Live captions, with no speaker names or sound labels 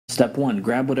Step 1,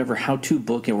 grab whatever how-to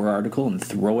book or article and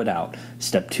throw it out.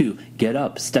 Step 2, get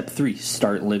up. Step 3,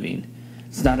 start living.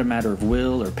 It's not a matter of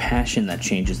will or passion that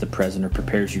changes the present or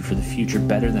prepares you for the future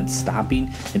better than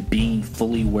stopping and being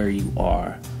fully where you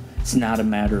are. It's not a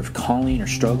matter of calling or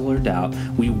struggle or doubt.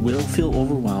 We will feel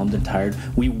overwhelmed and tired.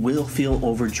 We will feel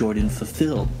overjoyed and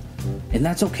fulfilled. And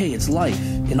that's okay. It's life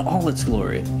in all its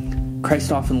glory.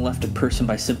 Christ often left a person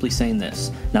by simply saying this,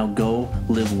 now go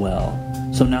live well.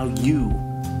 So now you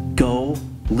go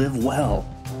live well.